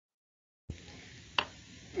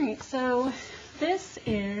All right, so this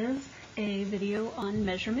is a video on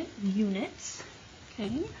measurement units,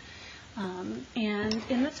 okay? And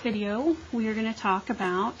in this video, we are going to talk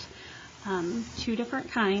about two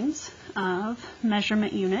different kinds of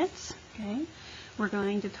measurement units, okay? We're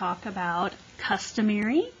going to talk about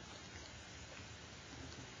customary,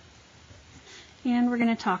 and we're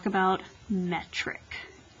going to talk about metric,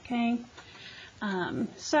 okay?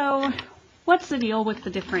 So what's the deal with the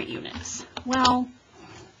different units? Well,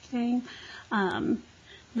 okay,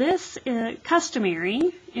 this customary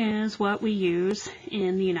is what we use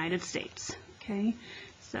in the United States, okay?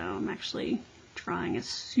 So I'm actually drawing a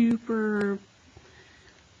super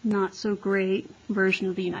not so great version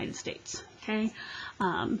of the United States, okay?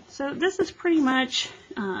 So this is pretty much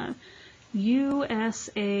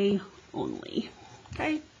USA only,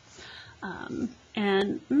 okay?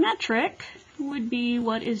 And metric would be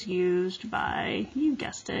what is used by, you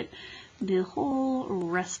guessed it, the whole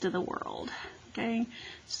rest of the world, okay?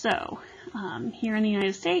 So here in the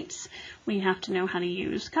United States, we have to know how to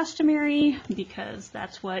use customary because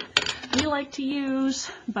that's what we like to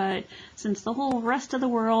use, but since the whole rest of the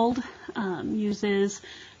world uses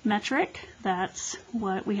metric, that's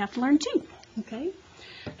what we have to learn too, okay?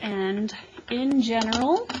 And in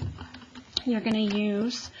general, you're going to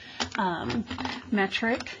use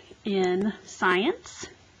metric in science,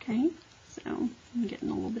 okay? So I'm getting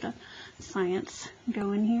a little bit of science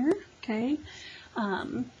going here, okay?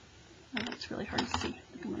 That's really hard to see. I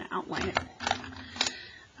think I'm going to outline it.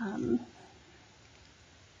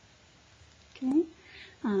 Okay,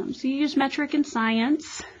 so you use metric in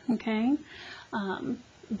science, okay?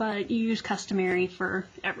 But you use customary for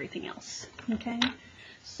everything else, okay?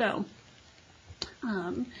 So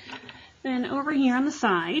then over here on the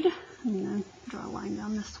side, I'm going to draw a line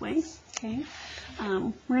down this way, okay?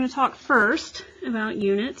 We're going to talk first about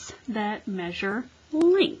units that measure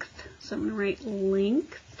length. So I'm going to write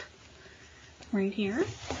length right here,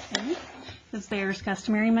 okay? Because there's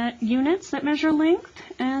customary units that measure length,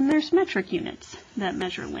 and there's metric units that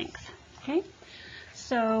measure length, okay?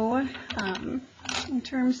 So in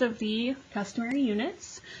terms of the customary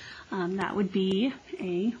units, that would be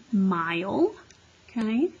a mile,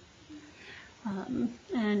 okay?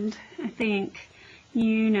 And I think,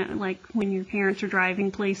 you know, like when your parents are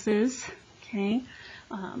driving places, okay,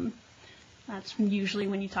 that's usually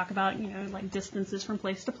when you talk about, you know, like distances from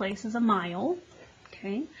place to place is a mile,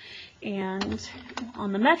 okay? And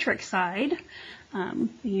on the metric side,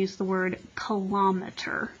 we use the word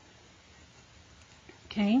kilometer,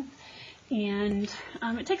 okay? And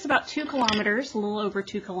it takes about 2 kilometers, a little over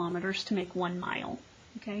 2 kilometers to make 1 mile,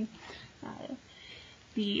 okay?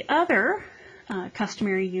 The other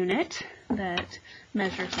customary unit that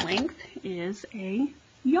measures length is a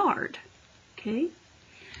yard, okay?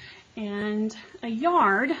 And a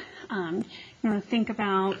yard, you want to think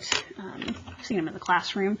about, I've seen them in the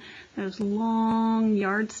classroom, those long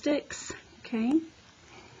yardsticks, okay?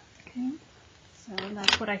 Okay, so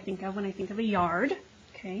that's what I think of when I think of a yard,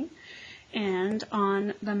 okay? And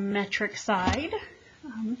on the metric side,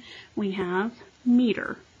 we have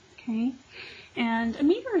meter, okay? And a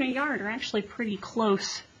meter and a yard are actually pretty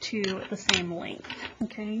close to the same length,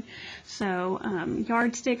 okay? So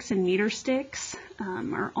yardsticks and meter sticks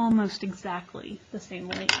are almost exactly the same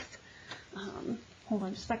length. Hold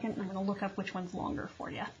on just a second, I'm going to look up which one's longer for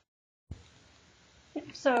you.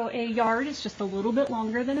 So a yard is just a little bit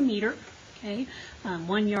longer than a meter, okay?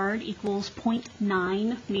 1 yard equals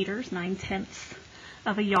 0.9 meters, 9/10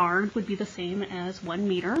 of a yard would be the same as 1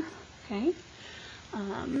 meter, okay?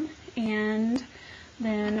 And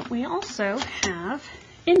then we also have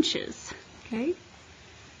inches, okay?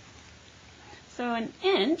 So an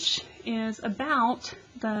inch is about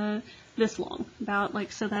this long, about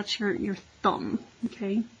like, so that's your thumb,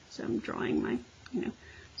 okay? So I'm drawing my, you know,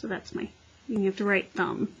 so that's my, you have to write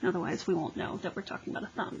thumb, otherwise we won't know that we're talking about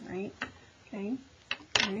a thumb, right? Okay,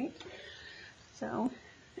 all right. So,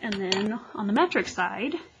 and then on the metric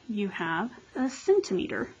side, you have a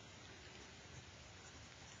centimeter.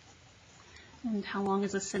 And how long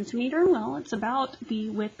is a centimeter? Well, it's about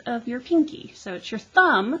the width of your pinky. So it's your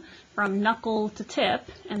thumb from knuckle to tip,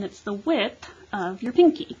 and it's the width of your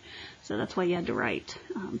pinky. So that's why you had to write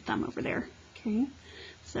thumb over there. Okay,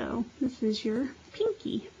 so this is your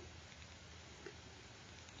pinky.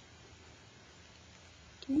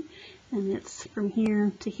 Okay, and it's from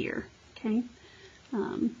here to here. Okay,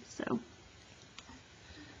 so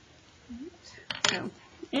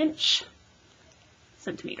inch,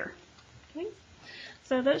 centimeter. Okay,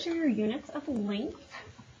 so those are your units of length,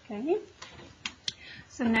 okay?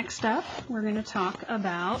 So next up, we're going to talk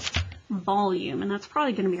about volume, and that's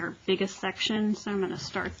probably going to be our biggest section, so I'm going to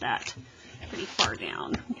start that pretty far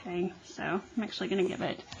down. Okay, so I'm actually going to give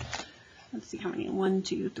it, let's see how many, 1,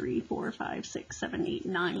 2, 3, 4, 5, 6, 7, 8,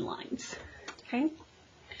 9 lines. Okay.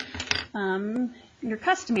 Your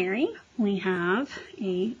customary, we have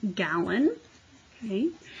a gallon. Okay.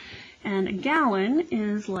 And a gallon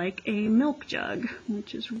is like a milk jug,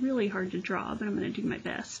 which is really hard to draw, but I'm going to do my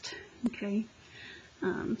best. Okay.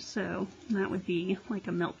 So that would be like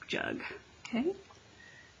a milk jug. Okay.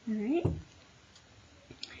 All right.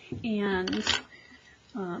 And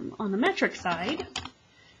on the metric side,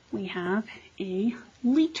 we have a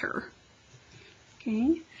liter.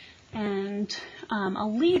 Okay. And a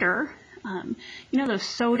liter, you know those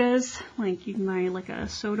sodas, like you can buy like a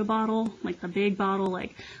soda bottle, like the big bottle,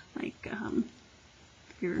 like if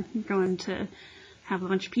you're going to have a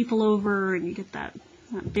bunch of people over and you get that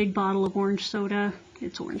big bottle of orange soda.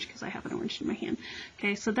 It's orange because I have an orange in my hand.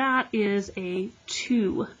 Okay, so that is a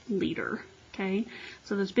 2 liter. Okay,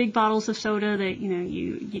 so those big bottles of soda that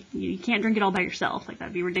you can't drink it all by yourself, like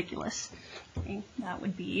that'd be ridiculous. Okay, that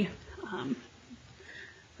would be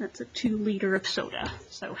that's a 2 liter of soda.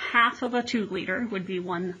 So half of a 2 liter would be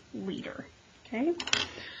 1 liter. Okay,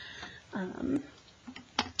 and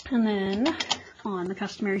then on the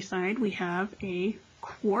customary side we have a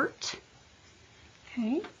quart.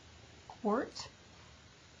 Okay, quart.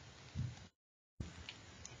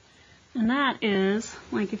 And that is,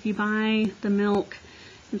 like if you buy the milk,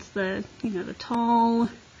 it's the, the tall,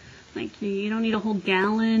 like you don't need a whole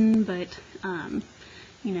gallon, but,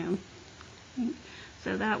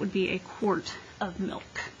 so that would be a quart of milk.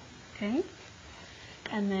 Okay.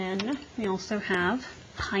 And then we also have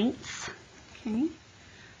pints. Okay.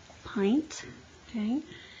 Pint. Okay.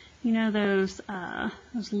 You know those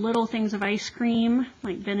little things of ice cream,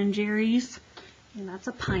 like Ben and Jerry's, and that's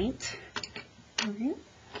a pint. Okay.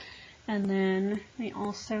 And then we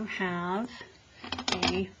also have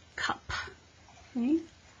a cup. Okay.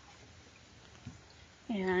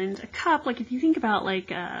 And a cup, like if you think about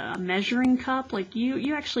like a measuring cup, like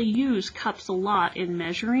you actually use cups a lot in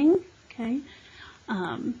measuring. Okay.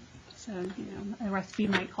 So a recipe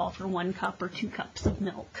might call for 1 cup or 2 cups of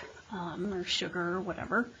milk. Or sugar or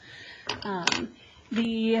whatever.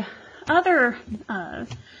 The other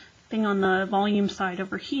thing on the volume side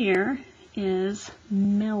over here is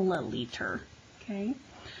milliliter. Okay,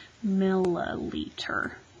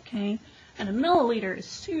 milliliter. Okay, and a milliliter is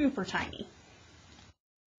super tiny.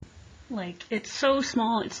 Like it's so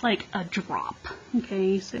small, it's like a drop.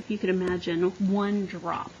 Okay, so if you could imagine 1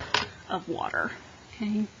 drop of water.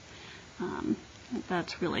 Okay,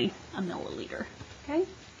 that's really a milliliter. Okay.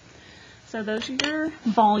 So those are your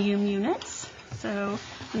volume units. So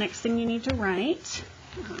the next thing you need to write,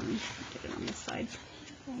 get it on this side,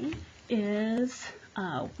 okay, is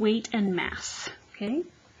weight and mass. Okay,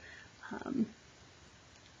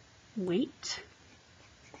 weight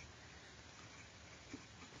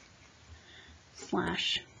 /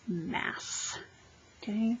 mass.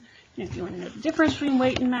 Okay, and if you want to know the difference between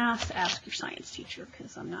weight and mass, ask your science teacher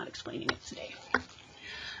because I'm not explaining it today.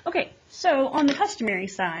 Okay, so on the customary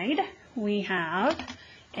side, we have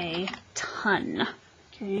a ton.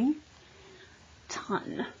 Okay,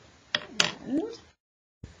 ton. And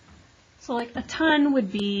so like a ton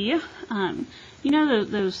would be,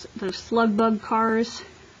 those slug bug cars,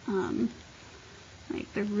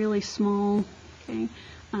 like they're really small. Okay,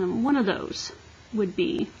 one of those would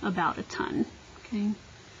be about a ton. Okay,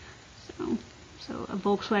 so a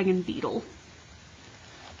Volkswagen Beetle.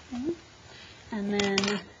 Okay. And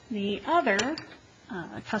then the other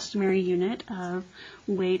customary unit of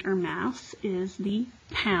weight or mass is the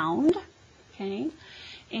pound. Okay,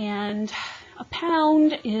 and a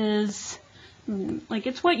pound is like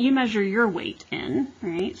it's what you measure your weight in,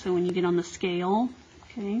 right? So when you get on the scale,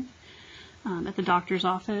 okay, at the doctor's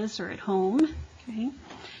office or at home, okay,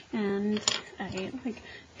 and like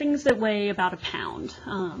things that weigh about a pound,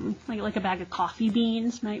 like a bag of coffee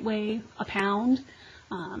beans might weigh a pound.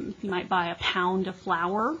 You might buy a pound of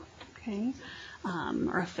flour, okay,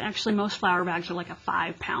 or actually most flour bags are like a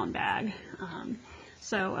 5-pound bag.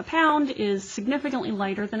 So a pound is significantly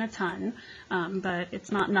lighter than a ton, but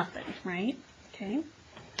it's not nothing, right? Okay.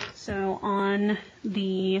 So on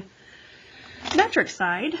the metric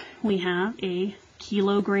side, we have a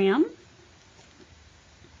kilogram.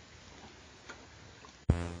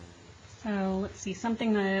 So let's see,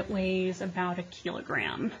 something that weighs about a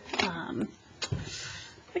kilogram.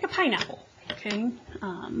 Like a pineapple, okay?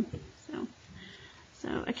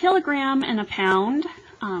 So a kilogram and a pound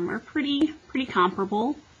are pretty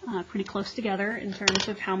comparable, pretty close together in terms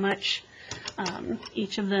of how much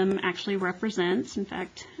Each of them actually represents, in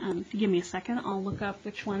fact, if you give me a second, I'll look up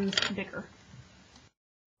which one's bigger.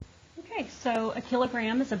 Okay, so a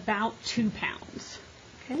kilogram is about 2 pounds.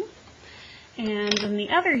 Okay, and then the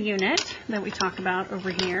other unit that we talk about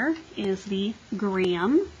over here is the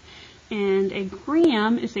gram. And a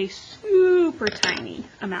gram is a super tiny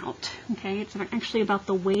amount. Okay, it's actually about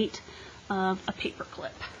the weight of a paper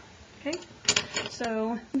clip. Okay,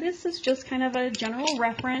 so this is just kind of a general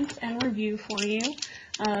reference and review for you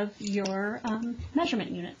of your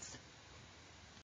measurement units.